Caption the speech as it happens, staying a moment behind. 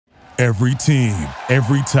Every team,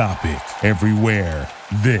 every topic, everywhere.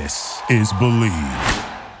 This is Believe.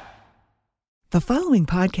 The following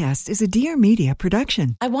podcast is a Dear Media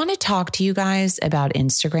production. I want to talk to you guys about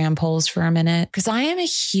Instagram polls for a minute because I am a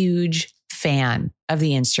huge fan of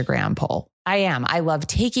the Instagram poll. I am. I love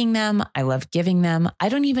taking them. I love giving them. I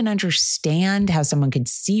don't even understand how someone could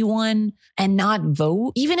see one and not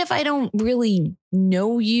vote. Even if I don't really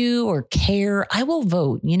know you or care, I will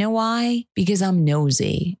vote. You know why? Because I'm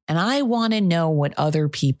nosy and I want to know what other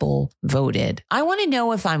people voted. I want to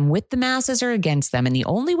know if I'm with the masses or against them. And the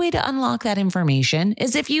only way to unlock that information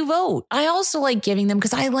is if you vote. I also like giving them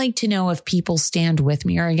because I like to know if people stand with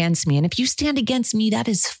me or against me. And if you stand against me, that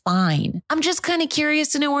is fine. I'm just kind of curious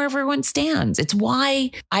to know where everyone stands. It's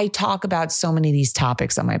why I talk about so many of these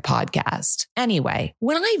topics on my podcast. Anyway,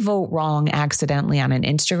 when I vote wrong accidentally on an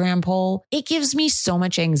Instagram poll, it gives me so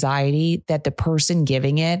much anxiety that the person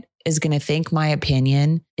giving it is going to think my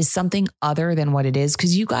opinion is something other than what it is.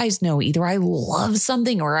 Because you guys know either I love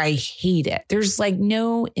something or I hate it. There's like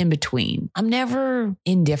no in between. I'm never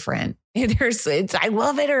indifferent. I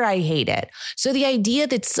love it or I hate it. So the idea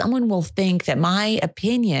that someone will think that my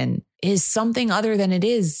opinion is something other than it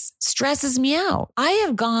is stresses me out. I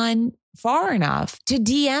have gone far enough to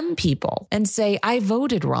DM people and say, I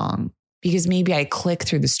voted wrong because maybe I clicked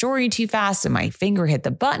through the story too fast and my finger hit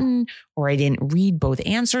the button, or I didn't read both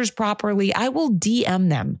answers properly. I will DM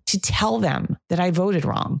them to tell them that I voted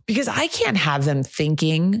wrong because I can't have them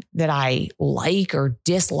thinking that I like or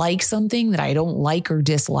dislike something that I don't like or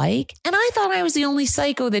dislike. And I thought I was the only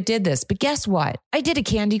psycho that did this. But guess what? I did a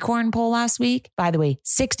candy corn poll last week. By the way,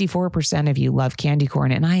 64% of you love candy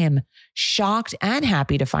corn. And I am shocked and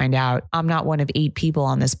happy to find out I'm not one of 8 people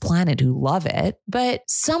on this planet who love it. But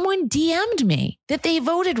someone DM'd me that they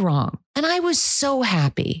voted wrong. And I was so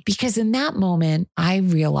happy because in that moment, I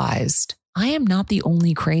realized I am not the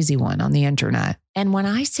only crazy one on the internet. And when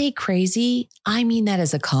I say crazy, I mean that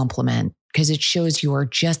as a compliment because it shows you are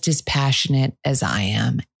just as passionate as I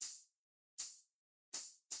am.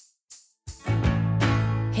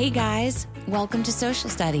 Hey guys, welcome to Social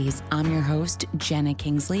Studies. I'm your host, Jenna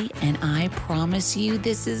Kingsley, and I promise you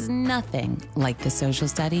this is nothing like the social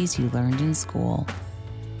studies you learned in school.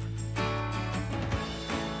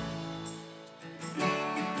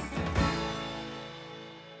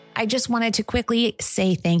 I just wanted to quickly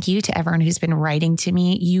say thank you to everyone who's been writing to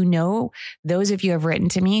me. You know, those of you who have written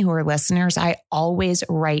to me who are listeners, I always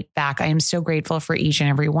write back. I am so grateful for each and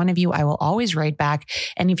every one of you. I will always write back.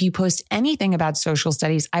 And if you post anything about social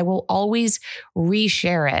studies, I will always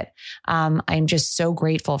reshare it. I'm just so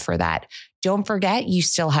grateful for that. Don't forget, you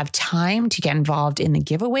still have time to get involved in the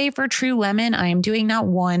giveaway for True Lemon. I am doing not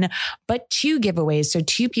 1, but 2 giveaways. So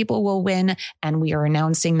 2 people will win, and we are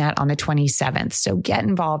announcing that on the 27th. So get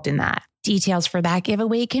involved in that. Details for that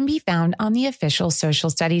giveaway can be found on the official Social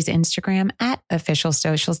Studies Instagram at Official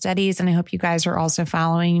Social Studies. And I hope you guys are also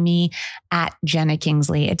following me at Jenna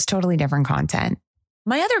Kingsley. It's totally different content.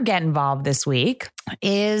 My other get involved this week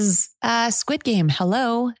is Squid Game.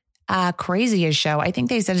 Hello. Craziest show. I think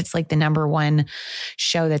they said it's like the #1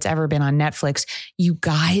 show that's ever been on Netflix. You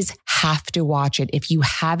guys have to watch it. If you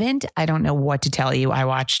haven't, I don't know what to tell you. I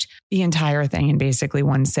watched the entire thing in basically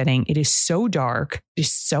one sitting. It is so dark. It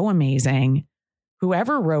is so amazing.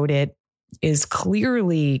 Whoever wrote it is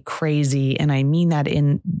clearly crazy. And I mean that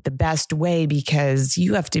in the best way because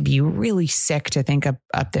you have to be really sick to think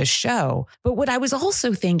up this show. But what I was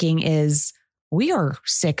also thinking is, we are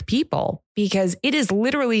sick people because it is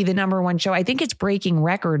literally the #1 show. I think it's breaking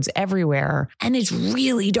records everywhere and it's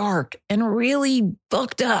really dark and really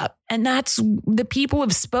fucked up. And that's the people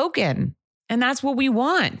have spoken and that's what we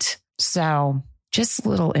want. So just a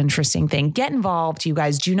little interesting thing. Get involved, you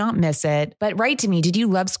guys. Do not miss it. But write to me. Did you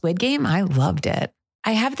love Squid Game? I loved it.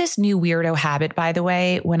 I have this new weirdo habit, by the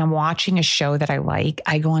way. When I'm watching a show that I like,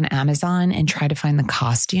 I go on Amazon and try to find the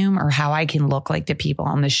costume or how I can look like the people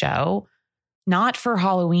on the show. Not for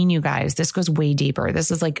Halloween, you guys. This goes way deeper.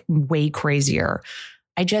 This is like way crazier.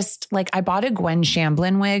 I bought a Gwen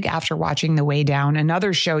Shamblin wig after watching The Way Down,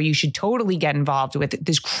 another show you should totally get involved with.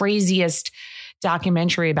 This craziest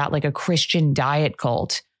documentary about like a Christian diet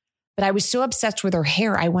cult. But I was so obsessed with her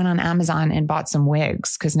hair, I went on Amazon and bought some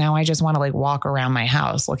wigs because now I just want to like walk around my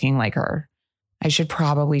house looking like her. I should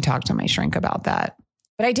probably talk to my shrink about that.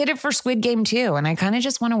 But I did it for Squid Game too. And I kind of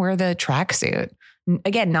just want to wear the tracksuit.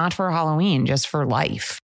 Again, not for Halloween, just for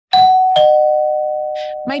life.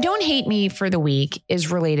 My don't hate me for the week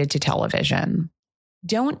is related to television.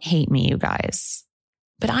 Don't hate me, you guys.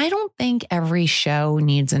 But I don't think every show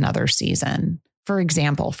needs another season. For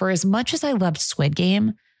example, for as much as I loved Squid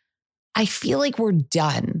Game, I feel like we're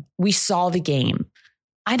done. We saw the game.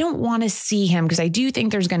 I don't want to see him, because I do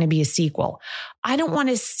think there's going to be a sequel. I don't want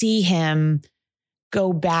to see him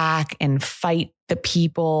go back and fight the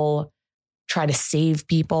people, try to save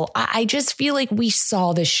people. I just feel like we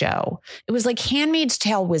saw the show. It was like Handmaid's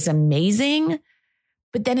Tale was amazing,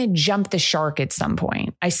 but then it jumped the shark at some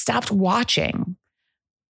point. I stopped watching.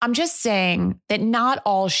 I'm just saying that not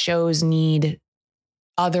all shows need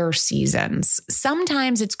other seasons.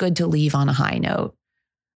 Sometimes it's good to leave on a high note,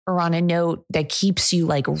 or on a note that keeps you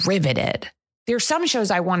like riveted. There's some shows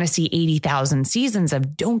I want to see 80,000 seasons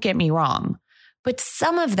of, don't get me wrong. But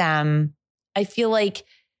some of them, I feel like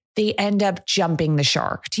they end up jumping the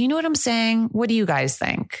shark. Do you know what I'm saying? What do you guys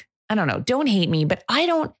think? I don't know. Don't hate me, but I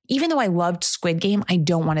don't, even though I loved Squid Game, I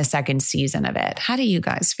don't want a second season of it. How do you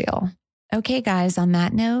guys feel? Okay, guys, on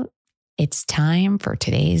that note, it's time for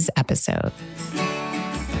today's episode.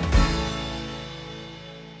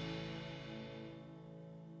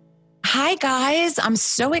 Hi, guys. I'm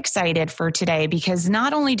so excited for today because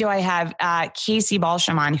not only do I have Casey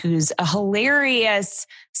Balsham on, who's a hilarious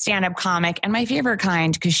stand-up comic and my favorite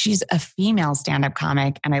kind because she's a female stand-up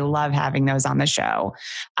comic and I love having those on the show.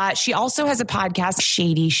 She also has a podcast,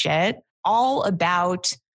 Shady Shit, all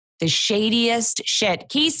about the shadiest shit.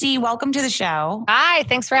 Casey, welcome to the show. Hi,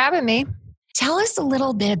 thanks for having me. Tell us a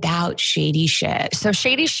little bit about Shady Shit. So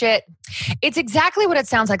Shady Shit, it's exactly what it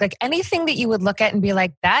sounds like. Like anything that you would look at and be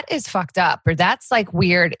like, that is fucked up, or that's like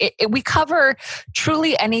weird. We cover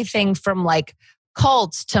truly anything from like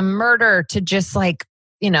cults to murder to just like,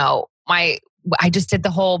 I just did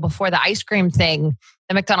the whole, before the ice cream thing,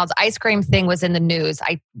 the McDonald's ice cream thing was in the news.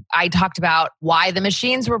 I talked about why the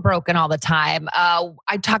machines were broken all the time.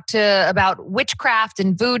 I talked about witchcraft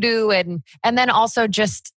and voodoo and then also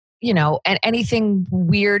just, and anything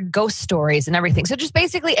weird, ghost stories and everything. So just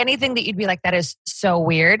basically anything that you'd be like, that is so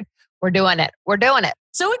weird. We're doing it. We're doing it.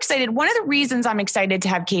 So excited. One of the reasons I'm excited to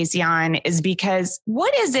have Casey on is because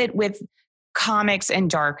what is it with comics and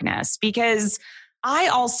darkness? Because I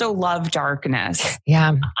also love darkness.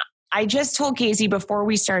 Yeah. I just told Casey before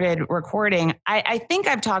we started recording, I think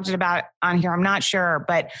I've talked about on here, I'm not sure,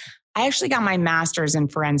 but I actually got my master's in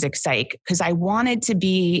forensic psych because I wanted to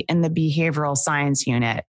be in the behavioral science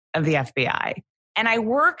unit of the FBI. And I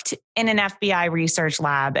worked in an FBI research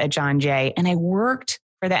lab at John Jay, and I worked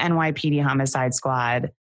for the NYPD Homicide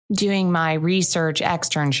Squad doing my research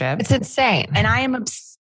externship. It's insane. And I am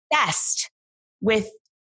obsessed with,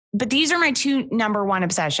 but these are my two number one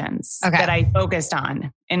obsessions that I focused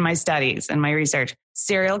on in my studies and my research.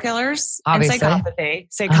 Serial killers. Obviously. And psychopathy.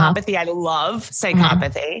 Psychopathy, I love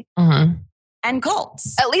psychopathy. Mm-hmm. And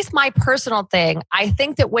cults. At least my personal thing, I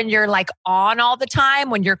think that when you're like on all the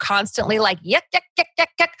time, when you're constantly like, yuck,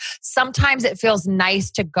 sometimes it feels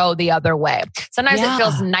nice to go the other way. Sometimes it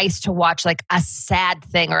feels nice to watch like a sad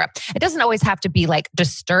thing, or it doesn't always have to be like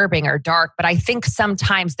disturbing or dark, but I think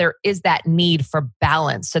sometimes there is that need for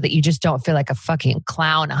balance so that you just don't feel like a fucking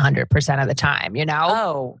clown 100% of the time,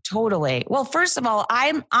 Oh, totally. Well, first of all,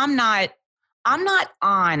 I'm not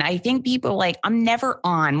on. I think people like, I'm never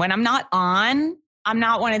on. When I'm not on, I'm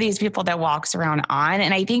not one of these people that walks around on.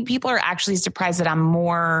 And I think people are actually surprised that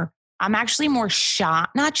I'm actually more shy,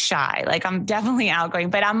 not shy. Like I'm definitely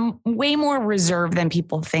outgoing, but I'm way more reserved than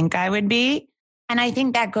people think I would be. And I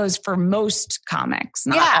think that goes for most comics,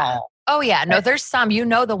 not all. Oh yeah. No, there's some,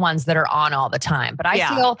 the ones that are on all the time, but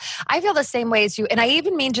I feel the same way as you. And I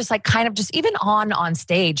even mean just like kind of just even on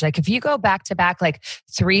stage. Like if you go back to back, like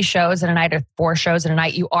 3 shows in a night or 4 shows in a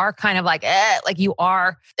night, you are kind of like you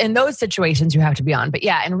are in those situations you have to be on. But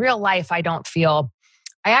yeah, in real life, I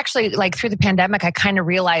actually like through the pandemic, I kind of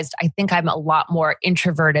realized I think I'm a lot more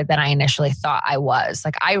introverted than I initially thought I was.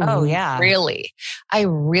 Like I really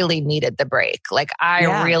needed the break. Like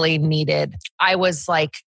I was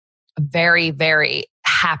like, very, very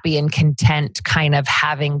happy and content kind of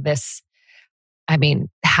having that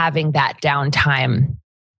downtime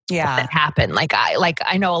that happened. Like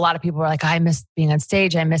I know a lot of people were like, I miss being on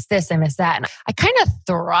stage. I miss this. I miss that. And I kind of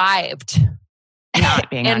thrived not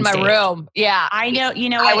being in my room. Yeah. I know,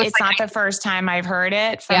 what? It's not the first time I've heard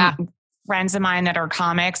it from friends of mine that are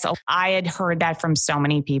comics. I had heard that from so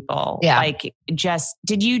many people. Yeah. Like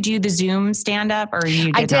did you do the Zoom stand up or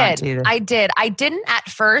you did not do that? I did. I didn't at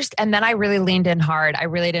first. And then I really leaned in hard. I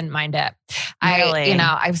really didn't mind it. Really?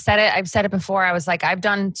 I've said it before. I was like, I've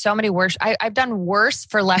done so many worse. I've done worse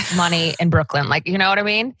for less money in Brooklyn. Like, you know what I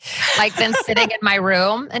mean? Like than sitting in my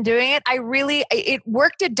room and doing it. It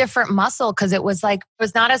worked a different muscle because it was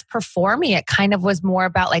not as performy. It kind of was more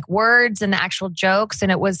about like words and the actual jokes. And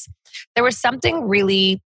there was something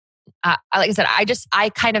really, like I said, I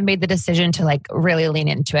kind of made the decision to like really lean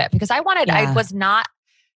into it because I was not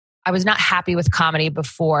I was not happy with comedy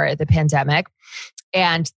before the pandemic.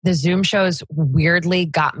 And the Zoom shows weirdly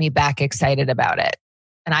got me back excited about it.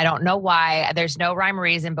 And I don't know why. There's no rhyme or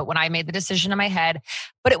reason, but when I made the decision in my head,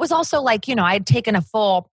 but it was also like, I had taken it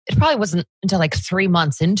probably wasn't until like 3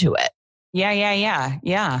 months into it.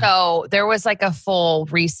 Yeah. So there was like a full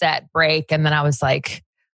reset break. And then I was like,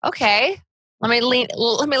 okay, let me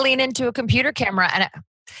lean into a computer camera. And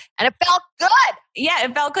it felt good. Yeah,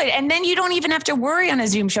 it felt good. And then you don't even have to worry on a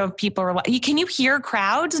Zoom show if people are. Can you hear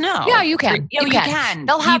crowds? No. Yeah, you can. You can.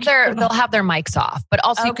 They'll have their mics off, but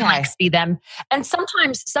also you can like see them. And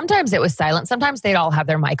sometimes it was silent. Sometimes they'd all have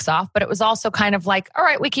their mics off, but it was also kind of like, all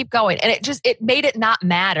right, we keep going. And it made it not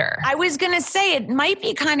matter. I was going to say it might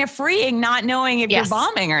be kind of freeing not knowing if you're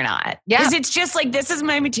bombing or not. Yeah. Because it's just like, this is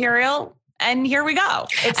my material. And here we go.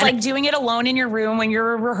 It's like doing it alone in your room when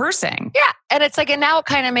you're rehearsing. Yeah. And it's like, and now it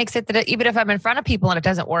kind of makes it that even if I'm in front of people and it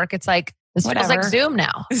doesn't work, it's like, this feels like Zoom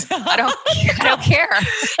now. I don't care.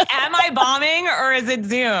 Am I bombing or is it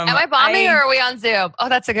Zoom? Am I bombing or are we on Zoom? Oh,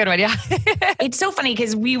 that's a good one. Yeah. It's so funny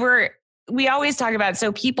because we always talk about,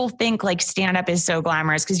 so people think like stand-up is so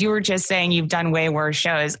glamorous because you were just saying you've done way worse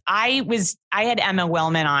shows. I had Emma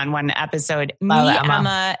Willman on one episode.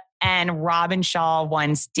 Emma and Robin Shaw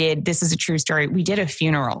once did, this is a true story, we did a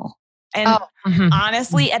funeral. And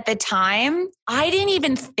honestly, at the time, I didn't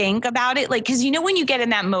even think about it. Like, cause when you get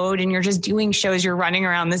in that mode and you're just doing shows, you're running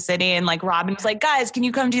around the city and like Robin was like, guys, can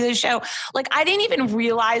you come do this show? Like, I didn't even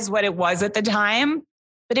realize what it was at the time,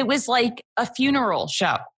 but it was like a funeral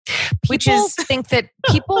show. People think that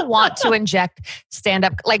people want to inject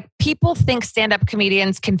stand-up. Like people think stand-up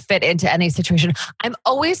comedians can fit into any situation. I'm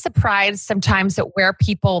always surprised sometimes at where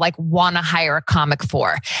people like want to hire a comic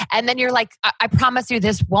for. And then you're like, I promise you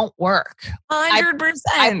this won't work. 100%.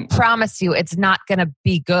 I promise you it's not going to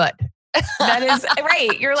be good. That is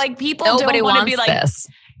right. You're like, people Nobody don't want to be like, this.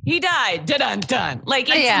 He died. Dun-dun-dun. Like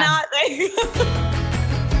it's not like...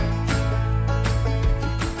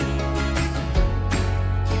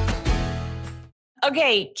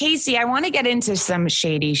 Okay, Casey, I want to get into some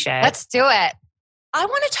shady shit. Let's do it. I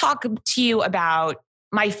want to talk to you about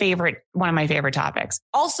one of my favorite topics.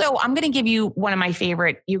 Also, I'm going to give you one of my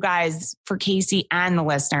favorite, you guys, for Casey and the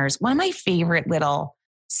listeners, one of my favorite little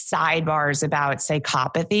sidebars about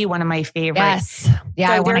psychopathy. One of my favorite. Yes. Yeah.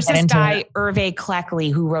 So I want to get into guy, it. Hervé Cleckley,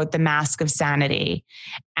 who wrote The Mask of Sanity.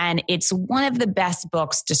 And it's one of the best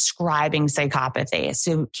books describing psychopathy.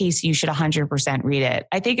 So Casey, you should 100% read it.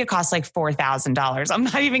 I think it costs like $4,000. I'm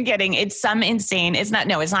not even kidding. It's some insane. It's not,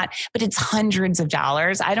 but it's hundreds of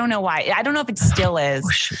dollars. I don't know why. I don't know if it still is,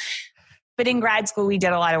 but in grad school, we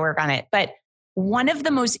did a lot of work on it. But one of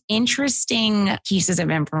the most interesting pieces of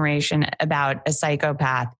information about a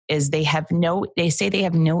psychopath is they say they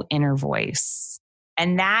have no inner voice.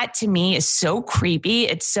 And that to me is so creepy.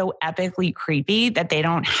 It's so epically creepy that they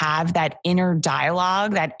don't have that inner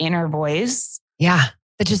dialogue, that inner voice. Yeah.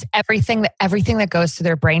 That just everything that goes through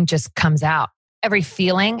their brain just comes out. Every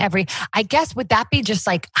feeling, I guess, would that be just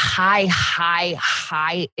like high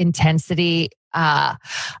intensity,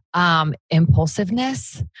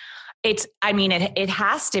 impulsiveness? It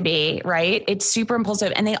has to be, right? It's super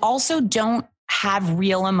impulsive. And they also don't have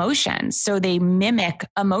real emotions. So they mimic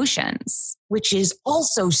emotions, which is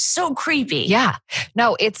also so creepy. Yeah.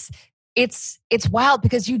 No, it's wild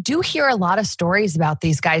because you do hear a lot of stories about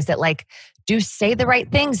these guys that like do say the right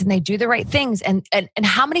things and they do the right things. And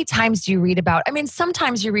how many times do you read about,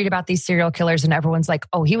 sometimes you read about these serial killers and everyone's like,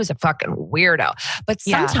 oh, he was a fucking weirdo. But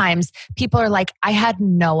sometimes people are like, I had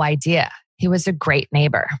no idea. He was a great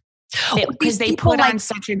neighbor. Because they put on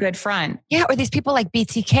such a good front. Yeah. Or these people like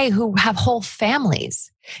BTK who have whole families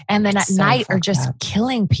and then at night are just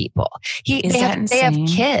killing people. They have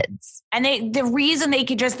kids. And the reason they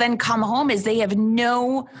could just then come home is they have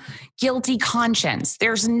no guilty conscience.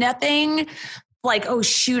 There's nothing like, oh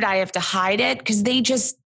shoot, I have to hide it. Because they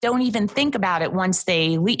just don't even think about it once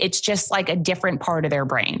they leave. It's just like a different part of their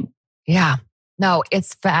brain. Yeah. No,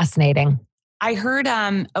 it's fascinating. I heard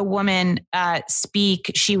a woman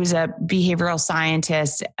speak. She was a behavioral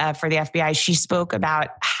scientist for the FBI. She spoke about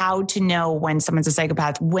how to know when someone's a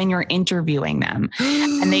psychopath when you're interviewing them.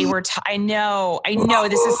 And they were, I know,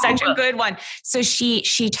 this is such a good one. So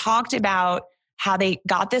she talked about how they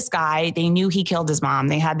got this guy. They knew he killed his mom.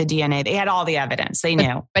 They had the DNA. They had all the evidence. They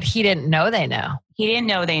knew. But he didn't know they knew. He didn't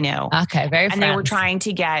know they knew. Okay, very And they were trying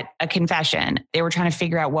to get a confession. They were trying to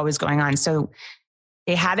figure out what was going on. So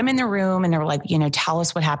they had him in the room and they were like, tell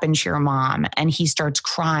us what happened to your mom. And he starts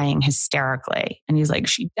crying hysterically. And he's like,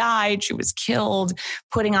 she died. She was killed,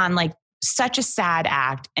 putting on like such a sad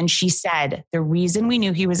act. And she said, the reason we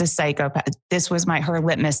knew he was a psychopath, this was her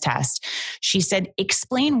litmus test. She said,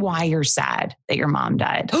 explain why you're sad that your mom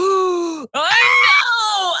died. I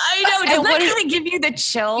know. Doesn't that kind of give you the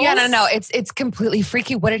chills? Yeah, no. It's completely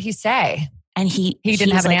freaky. What did he say? And he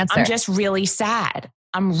didn't have an answer. I'm just really sad.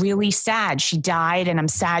 I'm really sad. She died and I'm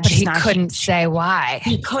sad. But he couldn't say why.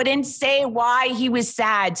 He couldn't say why he was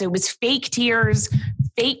sad. So it was fake tears,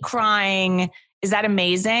 fake crying. Is that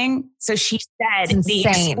amazing? So she said, the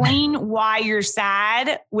explain why you're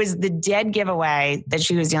sad was the dead giveaway that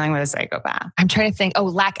she was dealing with a psychopath. I'm trying to think. Oh,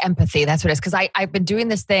 lack empathy. That's what it is. Because I've been doing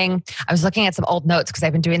this thing. I was looking at some old notes because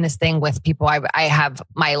I've been doing this thing with people. I have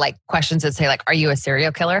my like questions that say like, are you a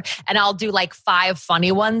serial killer? And I'll do like 5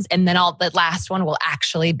 funny ones. And then the last one will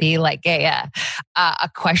actually be like a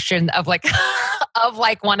question of like, of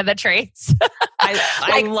like one of the traits.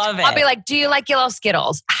 I love it. I'll be like, do you like yellow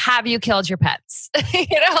Skittles? Have you killed your pets?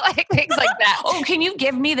 Like things like that. Oh, can you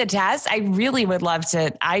give me the test? I really would love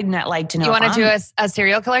to. I'd like to know. You want to do a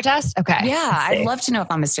serial killer test? Okay. Yeah, I'd love to know if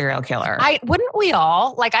I'm a serial killer. Wouldn't we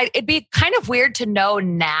all? Like, it'd be kind of weird to know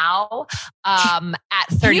now at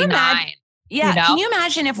 39. Yeah. You know? Can you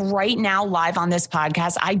imagine if right now, live on this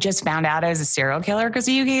podcast, I just found out I was a serial killer because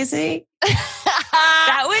of you, Casey?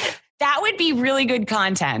 That would be really good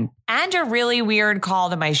content. And a really weird call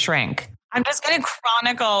to my shrink. I'm just going to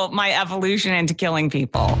chronicle my evolution into killing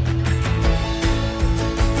people.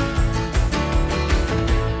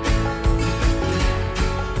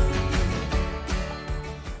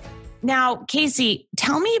 Now, Casey,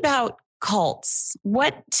 tell me about cults.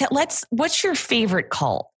 What's your favorite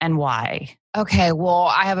cult and why? Okay,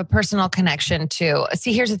 well, I have a personal connection to.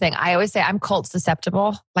 See, here's the thing. I always say I'm cult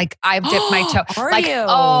susceptible. Like I've dipped my toe. Are like, you?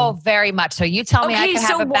 Oh, very much. So you tell me I can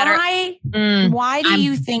have a better. Why do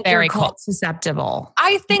you think you're cult susceptible?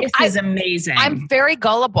 I think this is amazing. I'm very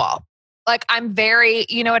gullible. Like I'm very,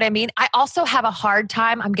 you know what I mean? I also have a hard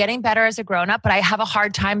time. I'm getting better as a grown up, but I have a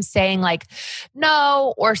hard time saying like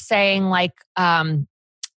no or saying like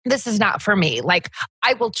this is not for me. Like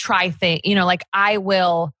I will try things. Like I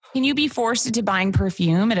will. Can you be forced into buying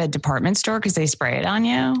perfume at a department store because they spray it on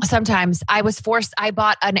you? Sometimes I was forced. I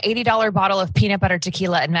bought an $80 bottle of peanut butter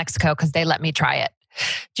tequila in Mexico because they let me try it.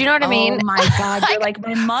 Do you know what I mean? Oh my God, you're like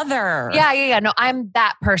my mother. Yeah. No, I'm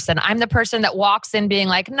that person. I'm the person that walks in being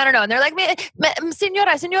like, no. And they're like, senora.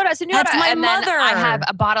 That's my and mother. Then I have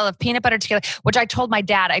a bottle of peanut butter tequila, which I told my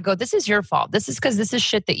dad, I go, this is your fault. This is because this is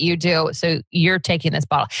shit that you do. So you're taking this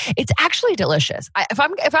bottle. It's actually delicious. If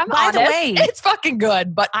I'm By honest, the way, it's fucking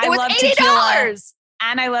good, but it was love $80. Tequila.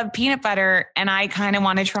 And I love peanut butter, and I kind of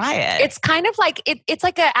want to try it. It's kind of like it's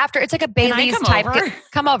like a Bailey's type.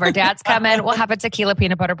 Come over, Dad's coming. We'll have a tequila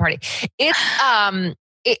peanut butter party. It's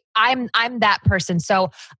I'm that person. So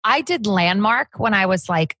I did Landmark when I was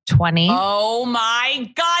like 20. Oh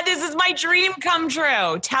my God, this is my dream come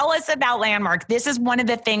true. Tell us about Landmark. This is one of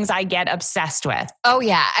the things I get obsessed with. Oh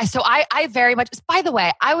yeah. So I very much. By the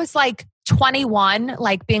way, I was like 21,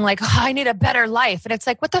 like being like, oh, I need a better life. And it's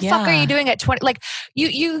like, what the fuck are you doing at 20? Like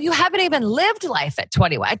you haven't even lived life at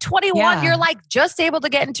 21. At 21, you're like just able to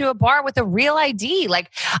get into a bar with a real ID.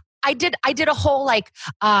 Like I did a whole like,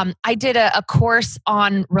 I did a course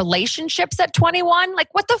on relationships at 21.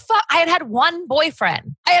 Like what the fuck? I had one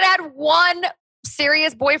boyfriend. I had one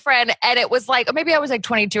serious boyfriend, and it was like, maybe I was like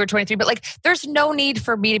 22 or 23, but like there's no need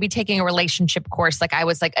for me to be taking a relationship course like I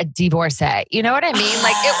was like a divorcee. You know what I mean?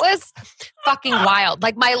 Like it was fucking wild.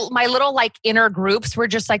 Like my little like inner groups were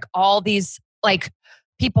just like all these like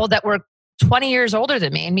people that were 20 years older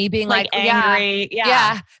than me, and me being like angry.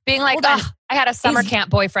 Yeah. Being like, I had a summer camp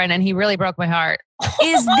boyfriend and he really broke my heart.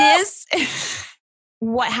 Is this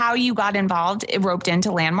how you got involved, roped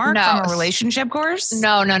into Landmark from a relationship course?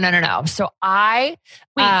 No. So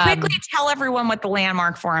quickly tell everyone what the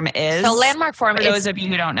Landmark Forum is. So Landmark Forum, for those of you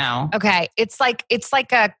who don't know. Okay. It's like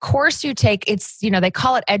a course you take. It's, they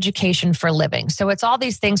call it education for living. So it's all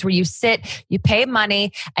these things where you sit, you pay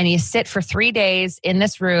money and you sit for 3 days in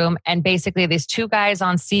this room. And basically these 2 guys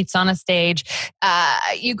on seats on a stage,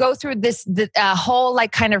 you go through this whole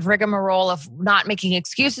like kind of rigmarole of not making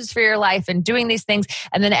excuses for your life and doing these things.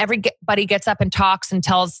 And then everybody gets up and talks and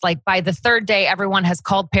tells, like, by the 3rd day, everyone has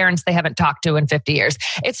called parents they haven't talked to in 50 years.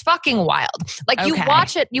 It's fucking wild. Like you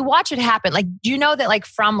watch it happen. Like, do you know that like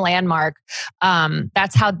from Landmark,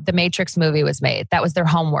 that's how the Matrix movie was made. That was their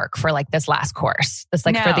homework for like this last course. This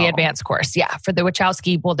like for the advanced course. Yeah. For the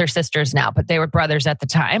Wachowski, well, they're sisters now, but they were brothers at the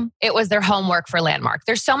time. It was their homework for Landmark.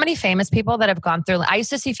 There's so many famous people that have gone through. I used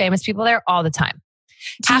to see famous people there all the time.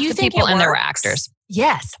 Do you think people in there were actors?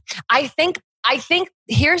 Yes. I think I think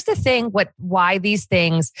here's the thing, why these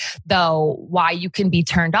things, though, why you can be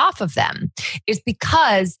turned off of them is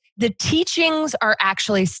because the teachings are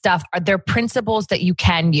actually they're principles that you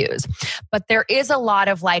can use. But there is a lot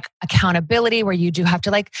of like accountability where you do have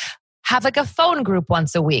to like have like a phone group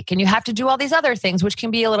once a week and you have to do all these other things, which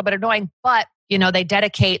can be a little bit annoying. But you know, they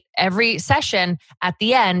dedicate every session at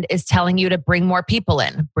the end is telling you to bring more people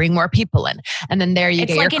in. And then there you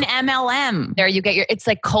get your... It's like an MLM. There you get it's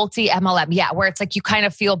like culty MLM. Yeah. Where it's like, you kind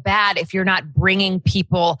of feel bad if you're not bringing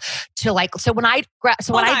people to like, so when I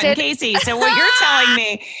did... Casey, so what you're telling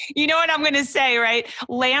me, you know what I'm going to say, right?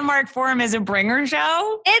 Landmark Forum is a bringer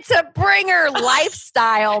show. It's a bringer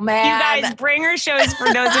lifestyle, man. You guys, bringer shows,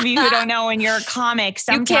 for those of you who don't know, when you're a comic,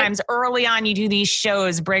 sometimes early on you do these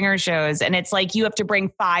shows, bringer shows, and it's like you have to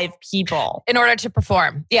bring 5 people in order to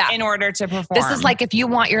perform. Yeah. In order to perform. This is like, if you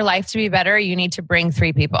want your life to be better, you need to bring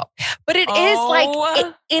 3 people. But it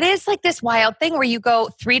is like this wild thing where you go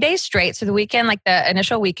 3 days straight. So the weekend, like the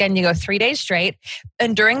initial weekend, you go 3 days straight.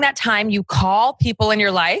 And during that time, you call people in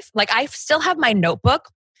your life. Like I still have my notebook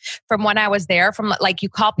from when I was there, from like, you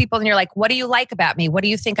call people and you're like, what do you like about me? What do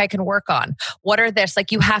you think I can work on? What are this?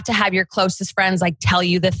 Like, you have to have your closest friends like tell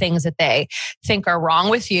you the things that they think are wrong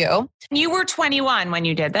with you. You were 21 when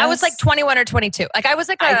you did this? I was like 21 or 22. Like I was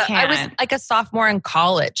like a sophomore in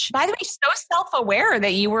college. By the way, so self-aware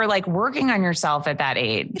that you were like working on yourself at that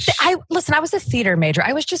age. I was a theater major.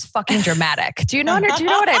 I was just fucking dramatic. Do you know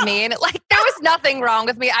what I mean? Like there was nothing wrong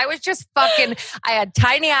with me. I was just I had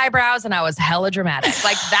tiny eyebrows and I was hella dramatic.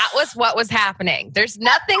 Like that was what was happening. There's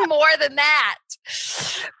nothing more than that.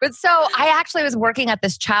 But so I actually was working at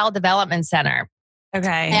this child development center.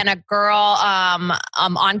 Okay. And a girl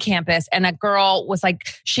on campus, and a girl was like,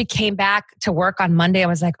 she came back to work on Monday. I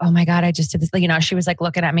was like, oh my God, I just did this. You know, she was like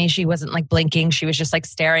looking at me. She wasn't like blinking. She was just like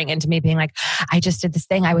staring into me being like, I just did this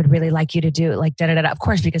thing I would really like you to do. Like, Of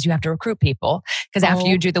course, because you have to recruit people. Because after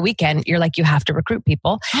you do the weekend, you're like, you have to recruit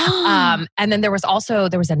people. And then there was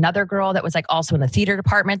another girl that was like also in the theater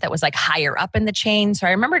department that was like higher up in the chain. So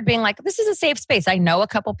I remembered being like, this is a safe space. I know a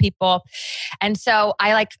couple people. And so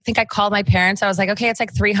I think I called my parents. I was like, okay, it's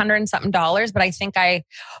like $300 and something, but I think I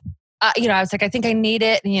was like, I think I need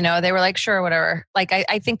it. And, they were like, sure, whatever. Like,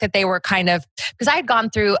 I think that they were kind of, because I had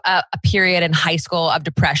gone through a period in high school of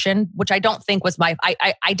depression, which I don't think was I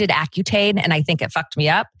did Accutane and I think it fucked me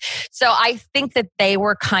up. So I think that they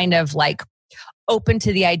were kind of like open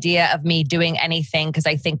to the idea of me doing anything, because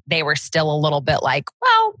I think they were still a little bit like,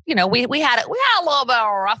 well, we had a little bit of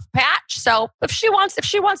a rough patch. So if she wants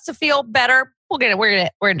to feel better, we're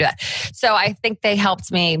gonna do that. So I think they helped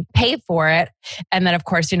me pay for it. And then of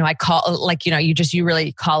course, I call, like, you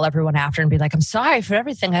really call everyone after and be like, I'm sorry for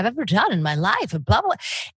everything I've ever done in my life and blah, blah.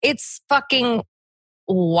 It's fucking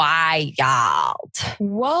wild.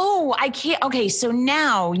 Whoa. I can't. Okay. So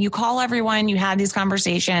now you call everyone, you have these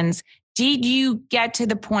conversations. Did you get to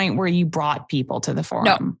the point where you brought people to the forum?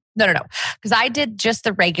 No. Because I did just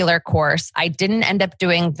the regular course. I didn't end up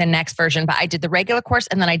doing the next version, but I did the regular course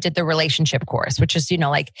and then I did the relationship course, which is,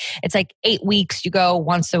 it's like 8 weeks. You go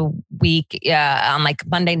once a week on like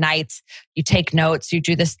Monday nights, you take notes, you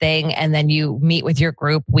do this thing, and then you meet with your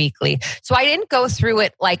group weekly. So I didn't go through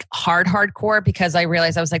it like hardcore because I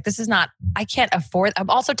realized I was like, I can't afford. I'm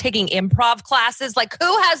also taking improv classes. Like,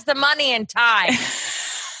 who has the money and time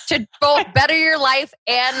to both better your life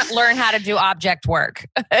and learn how to do object work?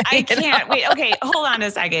 I can't. Wait, okay, hold on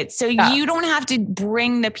a second. So you don't have to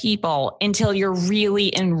bring the people until you're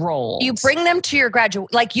really enrolled. You bring them to your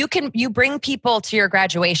you bring people to your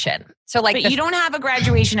graduation. So but you don't have a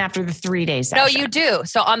graduation after the 3-day session. No, you do.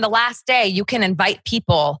 So on the last day, you can invite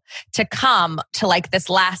people to come to like this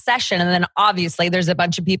last session. And then obviously there's a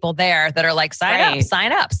bunch of people there that are like,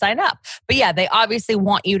 sign up. But yeah, they obviously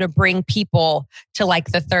want you to bring people to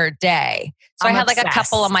like the 3rd day. So I had like a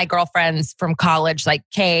couple of my girlfriends from college like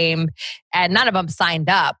came, and none of them signed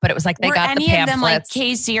up, but it was like they got the pamphlets. Were any of them like,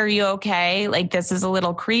 Casey, are you okay? Like, this is a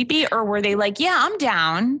little creepy? Or were they like, yeah, I'm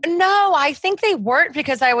down? No, I think they weren't,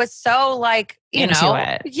 because I was so like, into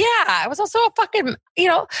it. Yeah. I was also a fucking,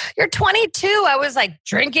 you're 22. I was like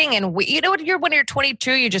drinking and when you're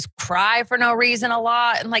 22, you just cry for no reason a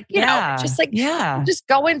lot. And like, just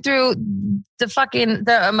going through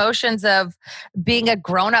the emotions of being a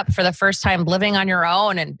grown up for the first time, living on your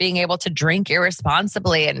own and being able to drink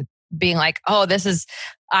irresponsibly and being like, oh,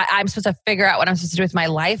 I'm supposed to figure out what I'm supposed to do with my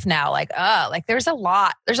life now. Like, there's a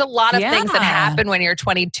lot of things that happen when you're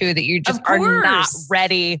 22 that you just are not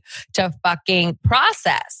ready to fucking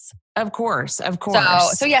process. Of course.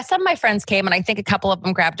 So yeah, some of my friends came and I think a couple of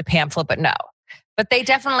them grabbed a pamphlet, but no. But they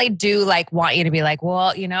definitely do like want you to be like,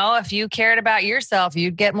 well, you know, if you cared about yourself,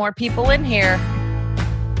 you'd get more people in here.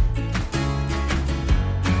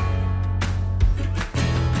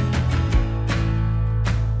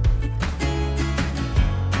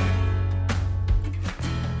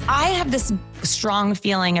 I have this strong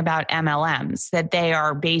feeling about MLMs that they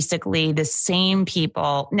are basically the same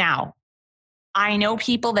people. Now, I know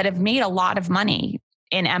people that have made a lot of money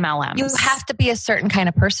in MLMs. You have to be a certain kind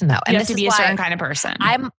of person, though. And you have to be a certain kind of person.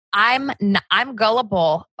 I'm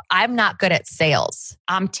gullible. I'm not good at sales.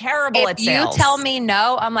 I'm terrible at sales. If you tell me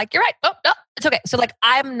no, I'm like, you're right. Oh, no, it's okay. So like,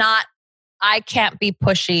 I can't be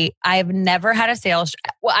pushy. I've never had a sales.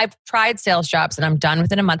 Well, I've tried sales jobs and I'm done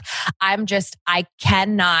within a month. I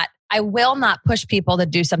will not push people to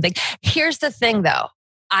do something. Here's the thing though.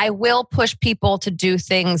 I will push people to do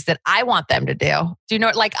things that I want them to do. Do you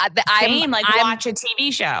know, like I'm watch a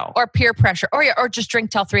TV show or peer pressure or just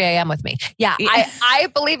drink till 3 a.m. with me. Yeah. I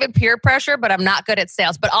believe in peer pressure, but I'm not good at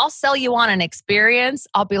sales, but I'll sell you on an experience.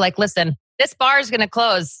 I'll be like, listen, this bar is going to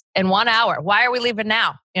close in 1 hour. Why are we leaving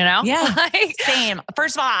now? You know? Yeah. Same.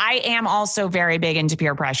 First of all, I am also very big into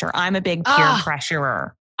peer pressure. I'm a big peer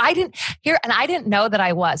pressurer. I didn't know that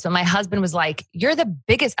I was. But my husband was like, you're the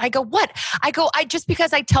biggest. I go, what? Just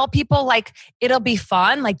because I tell people like, it'll be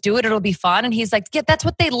fun, like do it, it'll be fun. And he's like, yeah, that's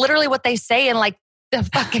what they say in like the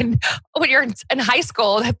fucking, when you're in high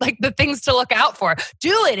school, like the things to look out for.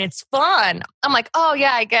 Do it, it's fun. I'm like, oh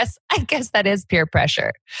yeah, I guess that is peer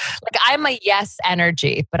pressure. Like I'm a yes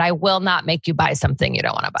energy, but I will not make you buy something you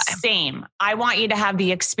don't want to buy. Same. I want you to have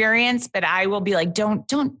the experience, but I will be like, don't,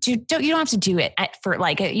 you don't have to do it for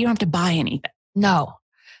like, you don't have to buy anything. No.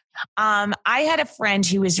 I had a friend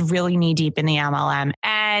who was really knee deep in the MLM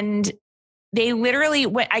and they literally,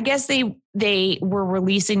 I guess they were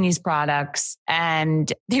releasing these products when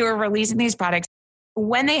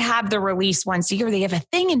they have the release once a year, they have a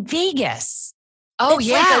thing in Vegas. Oh, it's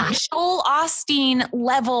yeah. Like a Joel Osteen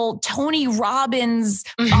level, Tony Robbins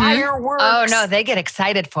fireworks. Oh, no, they get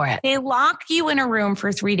excited for it. They lock you in a room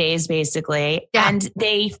for 3 days, basically. Yeah. And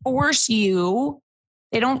they force you.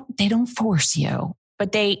 They don't force you,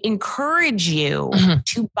 but they encourage you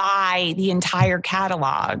to buy the entire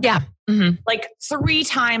catalog. Yeah. Mm-hmm. Like 3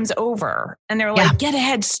 times over. And they're like, get a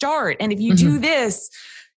head start. And if you do this,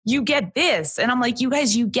 you get this. And I'm like, you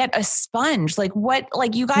guys, you get a sponge. Like what?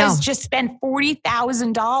 Like you guys just spent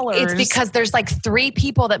 $40,000. It's because there's like 3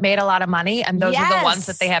 people that made a lot of money and those are the ones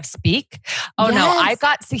that they have speak. Oh no,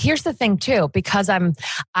 here's the thing too, because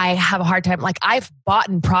I have a hard time. Like I've bought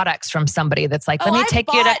products from somebody that's like, let me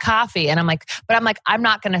take you to coffee. And I'm like, I'm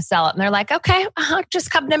not going to sell it. And they're like, okay, just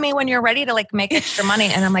come to me when you're ready to like make extra money.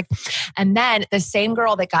 And I'm like, and then the same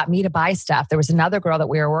girl that got me to buy stuff, there was another girl that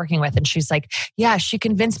we were working with and she's like, yeah, she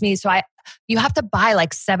convinced me. So you have to buy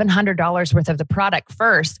like $700 worth of the product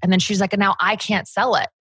first. And then she's like, now I can't sell it.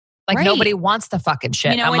 Like nobody wants the fucking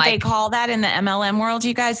shit. You know what they call that in the MLM world,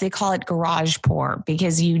 you guys? They call it garage pour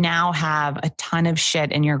because you now have a ton of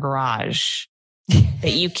shit in your garage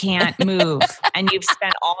that you can't move. And you've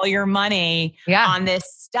spent all your money on this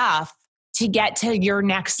stuff to get to your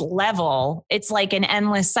next level. It's like an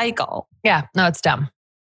endless cycle. Yeah. No, it's dumb.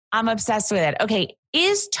 I'm obsessed with it. Okay.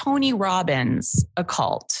 Is Tony Robbins a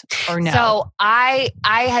cult or no? So I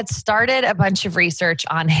had started a bunch of research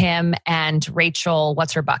on him and Rachel,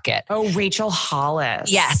 what's her bucket? Oh, Rachel Hollis.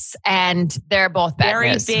 Yes. And they're both bad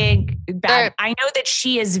very news. Big. I know that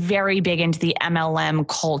she is very big into the MLM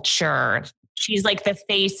culture. She's like the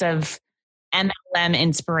face of MLM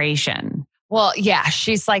inspiration. Well, yeah,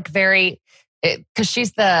 she's like very... because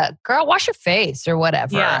she's the girl, wash your face or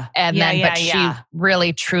whatever. Yeah. And then she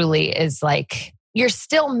really truly is like, you're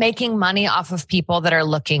still making money off of people that are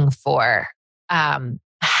looking for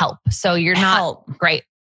help. So you're not great.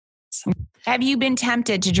 Have you been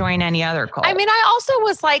tempted to join any other cult? I mean, I also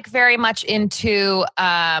was like very much into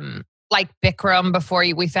like Bikram before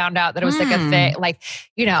we found out that it was like a thing. Like,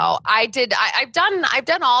 you know, I've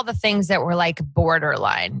done all the things that were like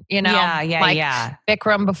borderline, you know? Yeah.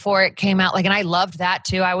 Bikram before it came out. Like, and I loved that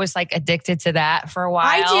too. I was like addicted to that for a while.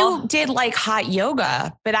 I did like hot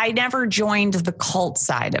yoga, but I never joined the cult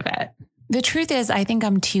side of it. The truth is, I think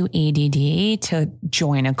I'm too ADD to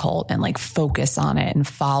join a cult and like focus on it and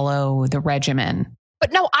follow the regimen.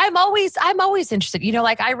 But no, I'm always interested. You know,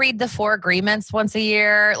 like I read the 4 agreements once a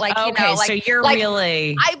year. Like, you know, like, so you're like,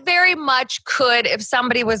 really, I very much could, if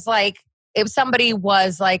somebody was like,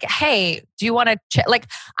 hey, do you want to check? Like,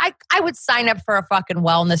 I would sign up for a fucking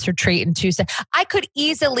wellness retreat in Tuesday. I could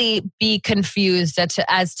easily be confused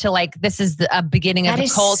as to like, this is a beginning of a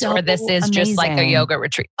cult or this is just like a yoga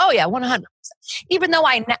retreat. Oh yeah, 100%. Even though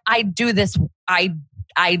I do this, I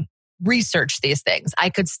research these things, I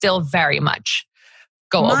could still very much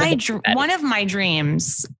go over one of my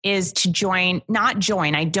dreams is to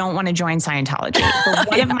I don't want to join Scientology, but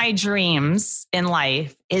one of my dreams in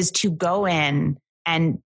life is to go in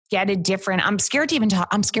and get a different, I'm scared to even talk.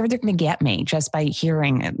 I'm scared they're going to get me just by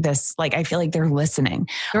hearing this. Like, I feel like they're listening.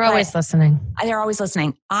 They're always listening. They're always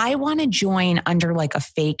listening. I want to join under like a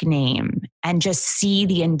fake name and just see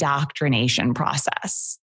the indoctrination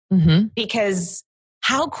process. Because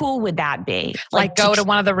how cool would that be? Like go to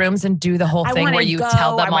one of the rooms and do the whole thing where you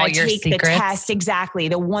tell them all your secrets. The test, exactly.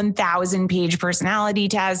 The 1,000 page personality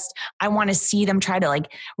test. I want to see them try to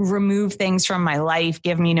like remove things from my life,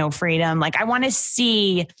 give me no freedom. Like I want to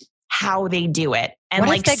see how they do it. And what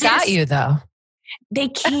like if they got you though? They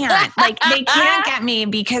can't. Like they can't get me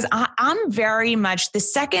because I'm very much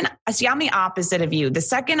I'm the opposite of you. The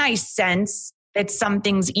second I sense that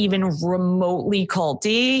something's even remotely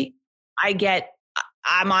culty,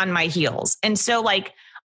 I'm on my heels. And so like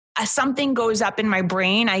something goes up in my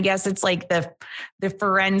brain. I guess it's like the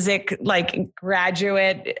forensic like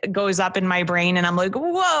graduate goes up in my brain and I'm like,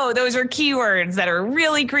 whoa, those are keywords that are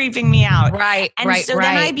really creeping me out. Right. And so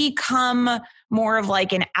then I become more of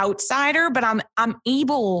like an outsider, but I'm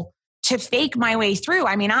able to fake my way through.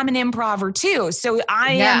 I mean, I'm an improver too. So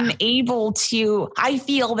I am able to, I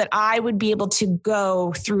feel that I would be able to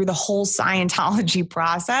go through the whole Scientology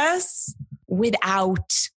process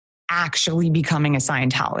without actually becoming a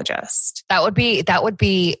Scientologist. That would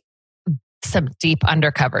be some deep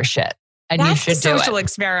undercover shit. And that's you should do a social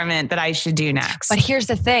experiment that I should do next. But here's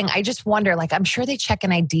the thing. I just wonder, like, I'm sure they check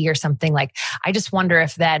an ID or something. Like, I just wonder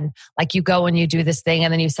if then, like, you go and you do this thing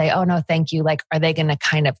and then you say, oh, no, thank you. Like, are they going to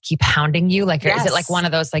kind of keep hounding you? Like, is it like one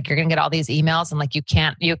of those, like, you're going to get all these emails and like, you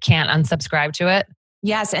can't unsubscribe to it?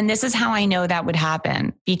 Yes. And this is how I know that would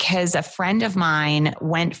happen because a friend of mine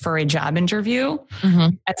went for a job interview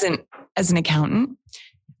as an accountant.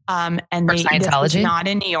 And for Scientology? Not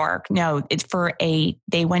in New York. No, it's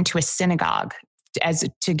they went to a synagogue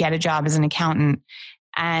to get a job as an accountant.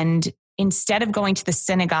 And instead of going to the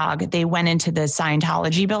synagogue, they went into the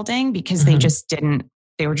Scientology building because they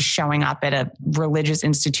were just showing up at a religious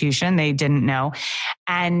institution. They didn't know.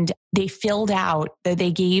 And they filled out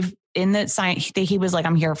they gave in the science, he was like,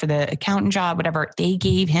 I'm here for the accountant job, whatever. They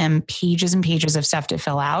gave him pages and pages of stuff to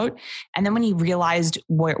fill out. And then when he realized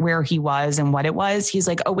where he was and what it was, he's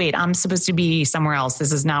like, oh, wait, I'm supposed to be somewhere else.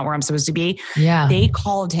 This is not where I'm supposed to be. Yeah. They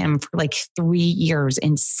called him for like 3 years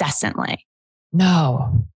incessantly.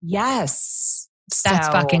 No. Yes. That's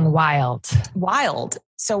fucking wild. Wild.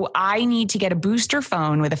 So I need to get a booster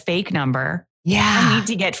phone with a fake number. Yeah. I need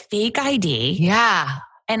to get fake ID. Yeah.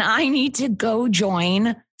 And I need to go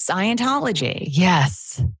join Scientology.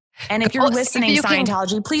 Yes. And if you're listening,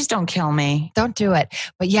 Scientology, please don't kill me. Don't do it.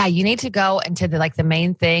 But yeah, you need to go into the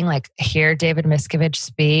main thing, like hear David Miscavige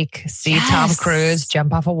speak, see Tom Cruise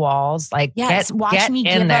jump off of walls. Like, watch me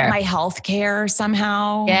give up my health care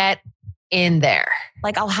somehow. Get in there.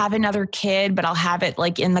 Like I'll have another kid, but I'll have it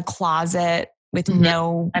like in the closet with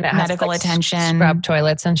no medical attention. Scrub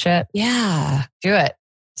toilets and shit. Yeah. Do it.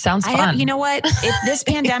 Sounds fun. You know what? If this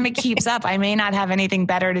pandemic keeps up, I may not have anything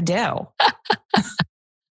better to do. I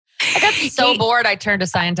got so bored, I turned to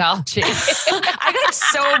Scientology. I got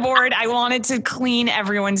so bored, I wanted to clean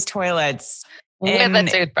everyone's toilets. With a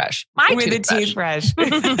toothbrush.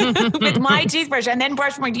 With my toothbrush and then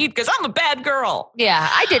brush my teeth because I'm a bad girl. Yeah,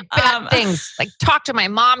 I did bad things, like talk to my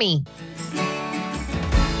mommy.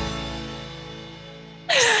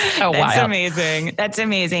 Oh, That's amazing. That's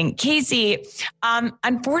amazing. Casey,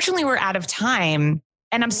 unfortunately, we're out of time.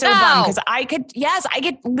 And I'm so bummed because I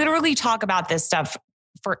could literally talk about this stuff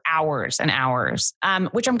for hours and hours,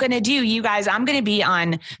 which I'm going to do. You guys, I'm going to be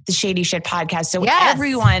on the Shady Shit podcast. So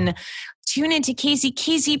everyone tune into Casey.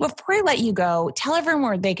 Casey, before I let you go, tell everyone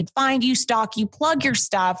where they could find you, stalk you, plug your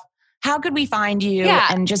stuff. How could we find you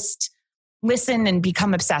and just listen and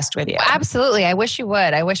become obsessed with you? Absolutely. I wish you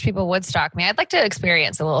would. I wish people would stalk me. I'd like to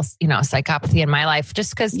experience a little, psychopathy in my life just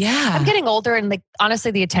because I'm getting older and like, honestly,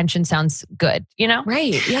 the attention sounds good,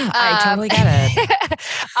 Right. Yeah. I totally get it.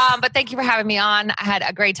 But thank you for having me on. I had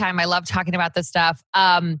a great time. I love talking about this stuff.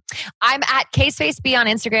 I'm at CaseFaceB on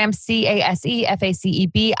Instagram,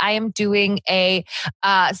 CaseFaceb. I am doing a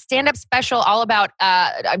stand-up special all about,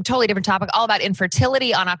 a totally different topic, all about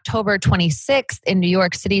infertility on October 26th in New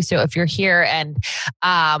York City. So if you're here and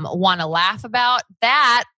want to laugh about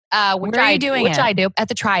that, which I do at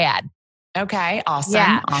the Triad. Okay. Awesome.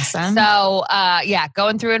 Yeah. Awesome. So,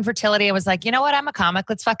 going through infertility, I was like, you know what? I'm a comic.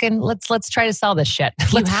 Let's try to sell this shit.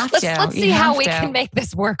 Let's see how we can make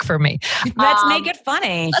this work for me. Let's make it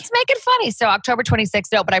funny. So October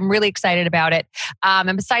 26th. No, but I'm really excited about it.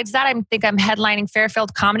 And besides that, I think I'm headlining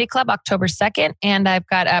Fairfield Comedy Club October 2nd. And I've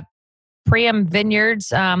got a Priam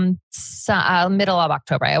Vineyards middle of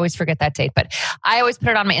October. I always forget that date, but I always put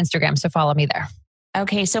it on my Instagram. So follow me there.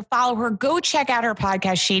 Okay, so follow her. Go check out her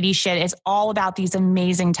podcast, Shady Shit. It's all about these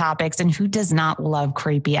amazing topics. And who does not love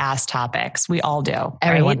creepy ass topics? We all do.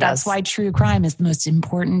 Everyone does. That's why true crime is the most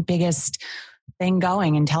important, biggest thing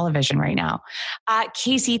going in television right now.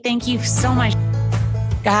 Casey, thank you so much.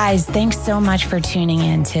 Guys, thanks so much for tuning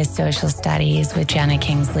in to Social Studies with Jenna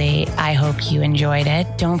Kingsley. I hope you enjoyed it.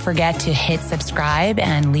 Don't forget to hit subscribe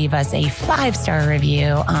and leave us a 5-star review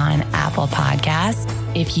on Apple Podcasts.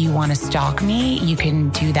 If you want to stalk me, you can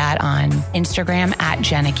do that on Instagram at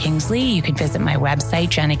Jenna Kingsley. You can visit my website,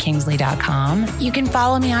 jennakingsley.com. You can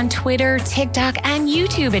follow me on Twitter, TikTok, and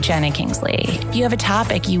YouTube at Jenna Kingsley. If you have a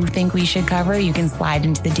topic you think we should cover, you can slide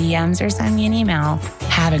into the DMs or send me an email.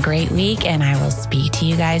 Have a great week, and I will speak to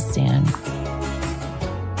you guys soon.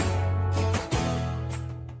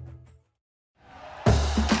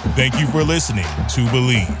 Thank you for listening to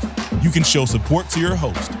Believe. You can show support to your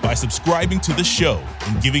host by subscribing to the show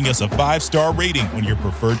and giving us a 5-star rating on your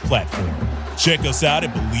preferred platform. Check us out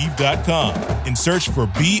at Believe.com and search for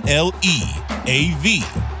BLEAV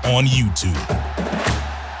on YouTube.